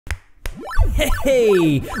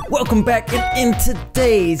Hey, welcome back, and in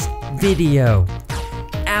today's video,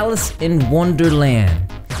 Alice in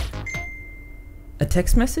Wonderland. A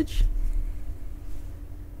text message?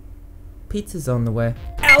 Pizza's on the way.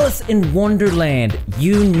 Alice in Wonderland,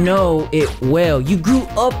 you know it well. You grew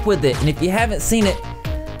up with it, and if you haven't seen it,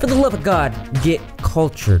 for the love of God, get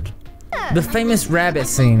cultured. The famous rabbit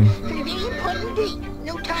scene.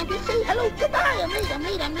 No time to say hello, goodbye.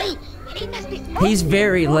 I'm late. He's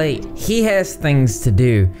very late. He has things to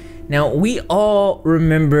do. Now, we all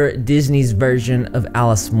remember Disney's version of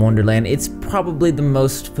Alice in Wonderland. It's probably the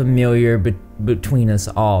most familiar between us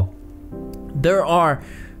all. There are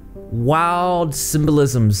wild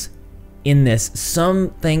symbolisms in this. Some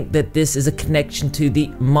think that this is a connection to the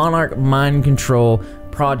Monarch Mind Control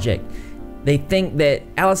project. They think that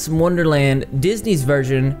Alice in Wonderland, Disney's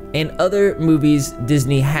version, and other movies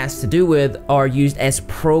Disney has to do with are used as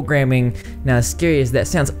programming. Now, as scary as that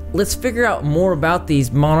sounds, let's figure out more about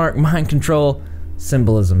these Monarch Mind Control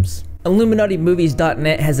symbolisms.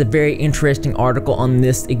 IlluminatiMovies.net has a very interesting article on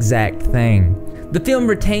this exact thing. The film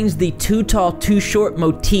retains the too tall, too short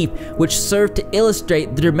motif, which served to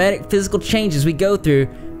illustrate the dramatic physical changes we go through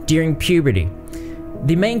during puberty.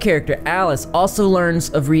 The main character, Alice, also learns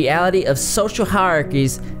of reality of social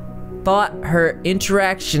hierarchies, thought her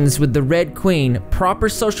interactions with the Red Queen, proper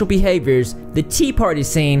social behaviors, the Tea Party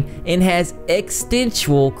scene, and has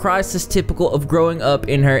existential crisis typical of growing up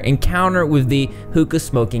in her encounter with the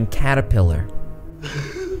hookah-smoking caterpillar.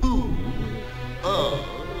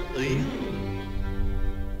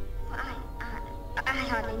 I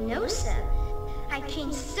hardly know, sir. I've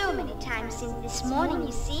changed so many times since this morning,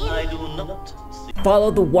 you see. I do not.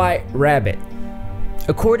 Follow the White Rabbit.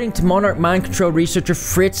 According to Monarch Mind Control researcher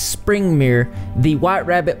Fritz Springmere, the White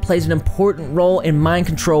Rabbit plays an important role in mind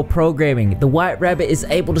control programming. The White Rabbit is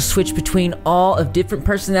able to switch between all of different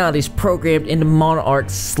personalities programmed into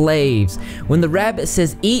Monarch's slaves. When the rabbit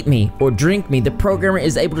says eat me or drink me, the programmer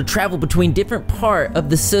is able to travel between different parts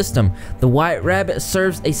of the system. The White Rabbit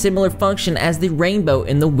serves a similar function as the rainbow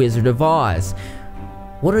in The Wizard of Oz.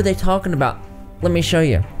 What are they talking about? Let me show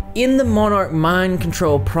you. In the Monarch Mind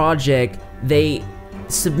Control project, they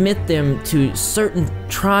submit them to certain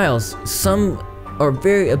trials. Some are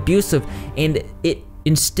very abusive, and it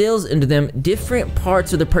instills into them different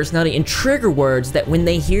parts of their personality and trigger words that when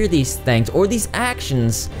they hear these things or these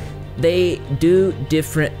actions, they do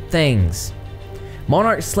different things.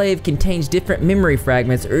 Monarch's slave contains different memory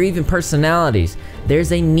fragments or even personalities.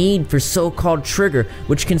 There's a need for so-called trigger,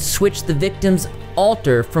 which can switch the victim's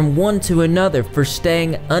alter from one to another for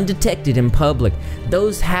staying undetected in public.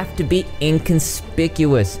 Those have to be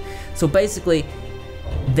inconspicuous. So basically,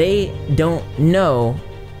 they don't know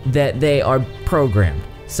that they are programmed.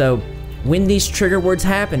 So when these trigger words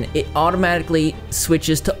happen, it automatically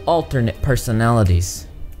switches to alternate personalities.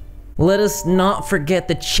 Let us not forget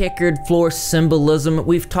the checkered floor symbolism.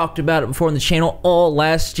 We've talked about it before on the channel all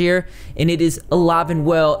last year, and it is alive and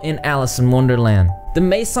well in Alice in Wonderland. The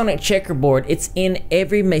Masonic checkerboard, it's in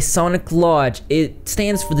every Masonic lodge. It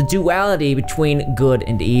stands for the duality between good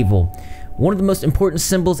and evil. One of the most important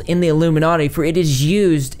symbols in the Illuminati, for it is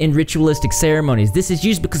used in ritualistic ceremonies. This is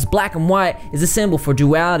used because black and white is a symbol for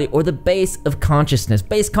duality, or the base of consciousness.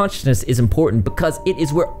 Base consciousness is important because it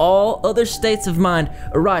is where all other states of mind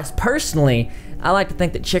arise. Personally, I like to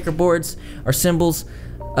think that checkerboards are symbols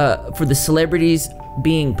for the celebrities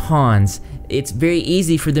being pawns. It's very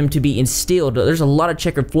easy for them to be instilled. There's a lot of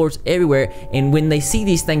checkered floors everywhere, and when they see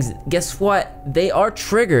these things, guess what? They are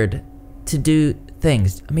triggered to do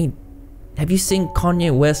things. I mean, have you seen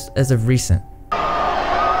Kanye West as of recent?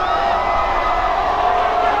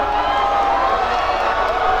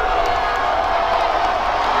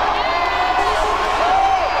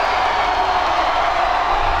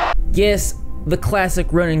 Yes, the classic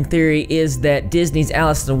running theory is that Disney's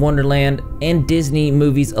Alice in Wonderland and Disney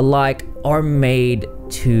movies alike are made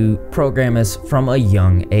to program us from a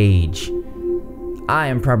young age. I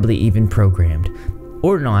am probably even programmed,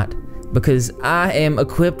 or not, because I am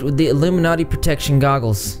equipped with the Illuminati protection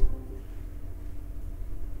goggles.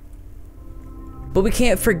 But we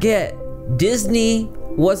can't forget, Disney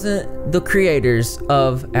wasn't the creators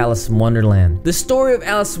of Alice in Wonderland. The story of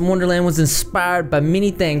Alice in Wonderland was inspired by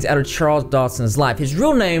many things out of Charles Dawson's life. His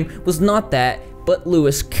real name was not that, but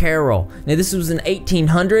Lewis Carroll. Now, this was in the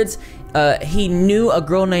 1800s. He knew a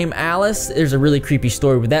girl named Alice. There's a really creepy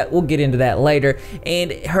story with that. We'll get into that later.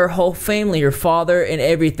 And her whole family, her father and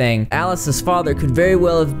everything. Alice's father could very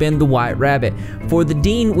well have been the White Rabbit, for the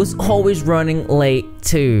dean was always running late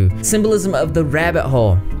too. Symbolism of the rabbit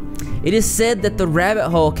hole. It is said that the rabbit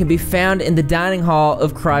hole can be found in the dining hall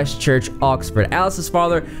of Christ Church, Oxford. Alice's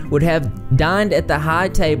father would have dined at the high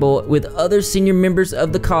table with other senior members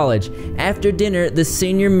of the college. After dinner, the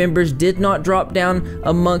senior members did not drop down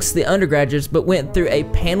amongst the undergraduates, but went through a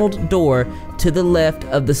paneled door to the left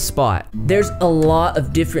of the spot. There's a lot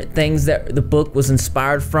of different things that the book was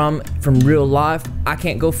inspired from real life. I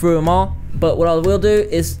can't go through them all, but what I will do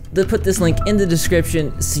is to put this link in the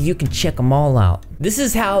description so you can check them all out. This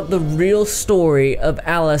is how the real story of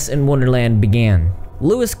Alice in Wonderland began.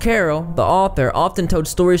 Lewis Carroll, the author, often told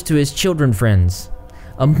stories to his children friends,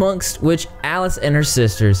 amongst which Alice and her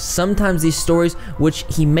sisters. Sometimes these stories, which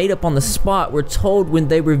he made up on the spot, were told when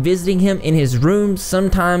they were visiting him in his room,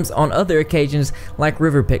 sometimes on other occasions like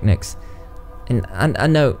river picnics. And I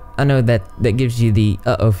know that gives you the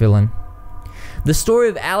uh-oh feeling. The story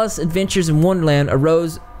of Alice's adventures in Wonderland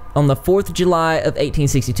arose on the 4th of July of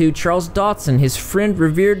 1862. Charles Dodson, his friend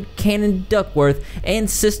revered Canon Duckworth, and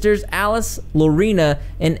sisters Alice, Lorena,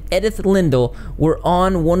 and Edith Lindell were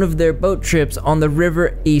on one of their boat trips on the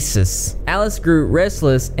river Isis. Alice grew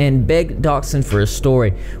restless and begged Dodson for a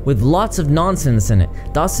story with lots of nonsense in it.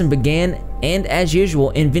 Dodson began and, as usual,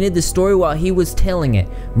 invented the story while he was telling it.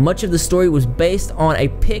 Much of the story was based on a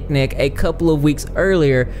picnic a couple of weeks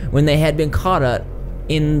earlier when they had been caught up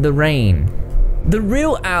in the rain. The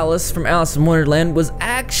real Alice from Alice in Wonderland was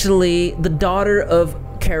actually the daughter of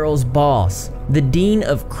Carroll's boss, the dean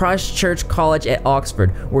of Christ Church College at Oxford,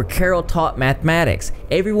 where Carroll taught mathematics.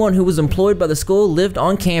 Everyone who was employed by the school lived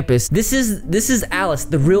on campus. This is Alice,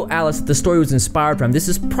 the real Alice that the story was inspired from. This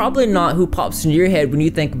is probably not who pops into your head when you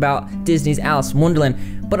think about Disney's Alice in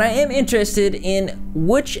Wonderland, but I am interested in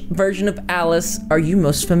which version of Alice are you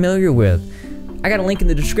most familiar with. I got a link in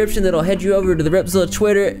the description that'll head you over to the Repzilla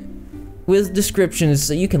Twitter with descriptions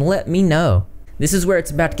so you can let me know. This is where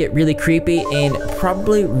it's about to get really creepy and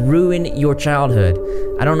probably ruin your childhood.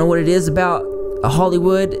 I don't know what it is about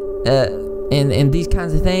Hollywood and these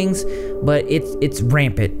kinds of things, but it's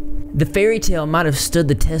rampant. The fairy tale might have stood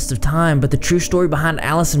the test of time, but the true story behind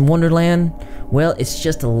Alice in Wonderland, well, it's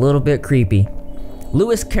just a little bit creepy.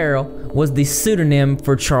 Lewis Carroll was the pseudonym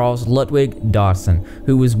for Charles Ludwig Dodson,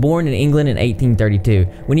 who was born in England in 1832.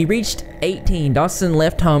 When he reached 18, Dodson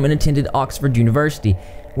left home and attended Oxford University,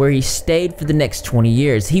 where he stayed for the next 20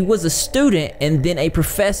 years. He was a student and then a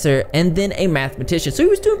professor and then a mathematician, so he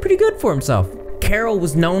was doing pretty good for himself. Carroll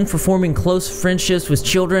was known for forming close friendships with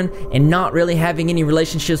children and not really having any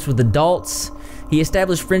relationships with adults. He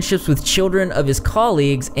established friendships with children of his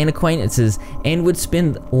colleagues and acquaintances and would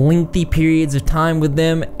spend lengthy periods of time with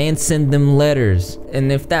them and send them letters.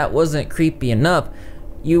 And if that wasn't creepy enough,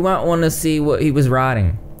 you might want to see what he was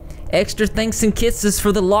writing. Extra thanks and kisses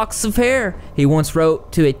for the locks of hair, he once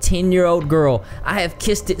wrote to a 10-year-old girl. I have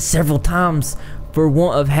kissed it several times for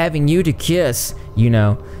want of having you to kiss, you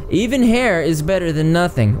know. Even hair is better than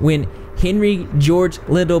nothing. When Henry George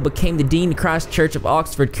Lindell became the dean of Christ Church of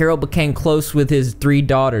Oxford, Carroll became close with his 3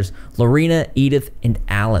 daughters, Lorena, Edith, and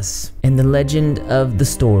Alice. And the legend of the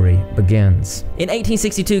story begins. In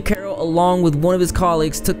 1862, Carroll, along with one of his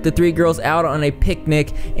colleagues, took the 3 girls out on a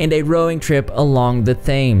picnic and a rowing trip along the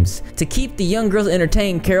Thames. To keep the young girls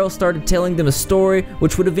entertained, Carroll started telling them a story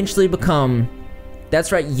which would eventually become,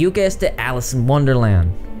 that's right, you guessed it, Alice in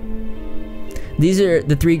Wonderland. These are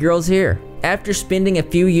the 3 girls here. After spending a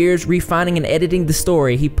few years refining and editing the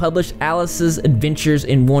story, he published Alice's Adventures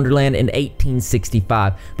in Wonderland in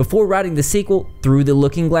 1865, before writing the sequel, Through the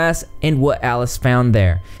Looking Glass and What Alice Found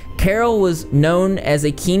There. Carroll was known as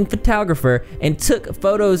a keen photographer and took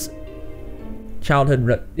photos.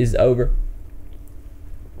 Childhood is over.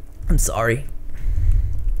 I'm sorry.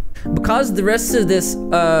 Because the rest of this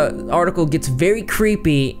article gets very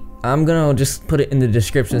creepy, I'm gonna just put it in the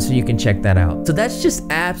description so you can check that out. So that's just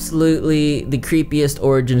absolutely the creepiest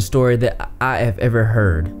origin story that I have ever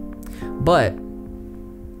heard. But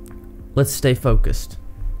let's stay focused.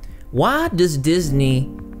 Why does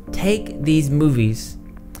Disney take these movies,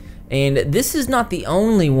 and this is not the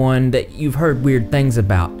only one that you've heard weird things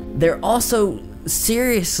about, they're also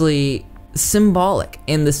seriously symbolic,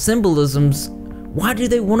 and the symbolisms, why do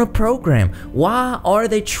they want to program? Why are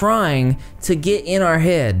they trying to get in our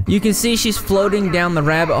head? You can see she's floating down the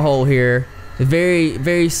rabbit hole here. Very,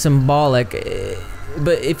 very symbolic.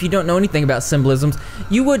 But if you don't know anything about symbolisms,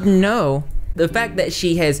 you wouldn't know. The fact that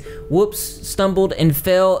she has stumbled and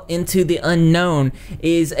fell into the unknown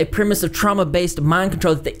is a premise of trauma-based mind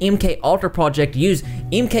control that the MK Ultra project used.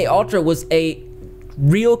 MK Ultra was a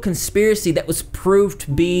real conspiracy that was proved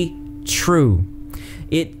to be true.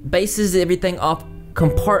 It bases everything off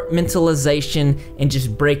compartmentalization and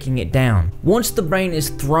just breaking it down. Once the brain is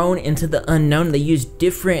thrown into the unknown, they use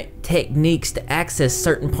different techniques to access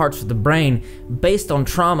certain parts of the brain based on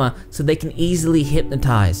trauma so they can easily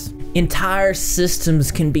hypnotize. Entire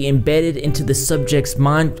systems can be embedded into the subject's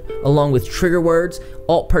mind along with trigger words,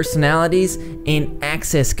 alt personalities, and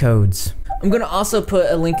access codes. I'm going to also put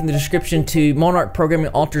a link in the description to Monarch programming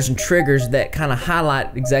alters and triggers that kind of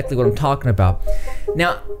highlight exactly what I'm talking about.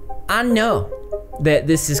 Now, I know that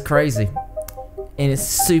this is crazy and it's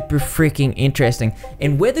super freaking interesting,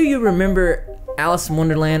 and whether you remember Alice in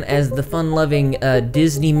Wonderland as the fun-loving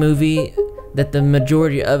Disney movie that the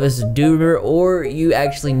majority of us do, or you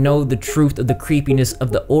actually know the truth of the creepiness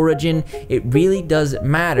of the origin, it really doesn't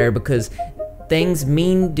matter because things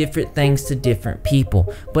mean different things to different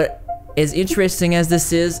people. But as interesting as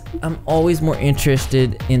this is, I'm always more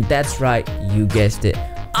interested in, that's right, you guessed it,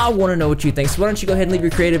 I want to know what you think. So why don't you go ahead and leave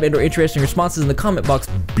your creative and or interesting responses in the comment box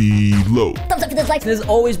below. Thumbs up to this like. And as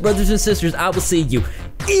always, brothers and sisters, I will see you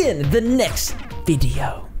in the next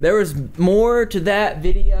video. There was more to that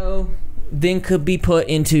video than could be put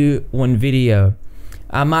into one video.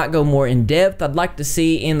 I might go more in depth. I'd like to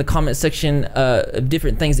see in the comment section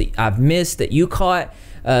different things that I've missed that you caught,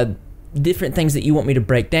 different things that you want me to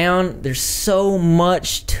break down. There's so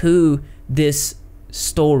much to this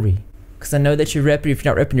story, because I know that you're repping. If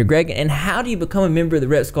you're not repping, you're Greg. And how do you become a member of the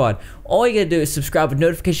Rep Squad? All you gotta do is subscribe with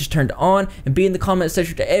notifications turned on and be in the comment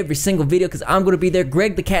section to every single video, because I'm gonna be there,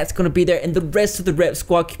 Greg the Cat's gonna be there, and the rest of the Rep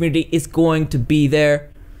Squad community is going to be there.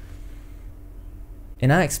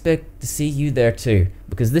 And I expect to see you there too,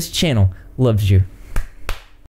 because this channel loves you.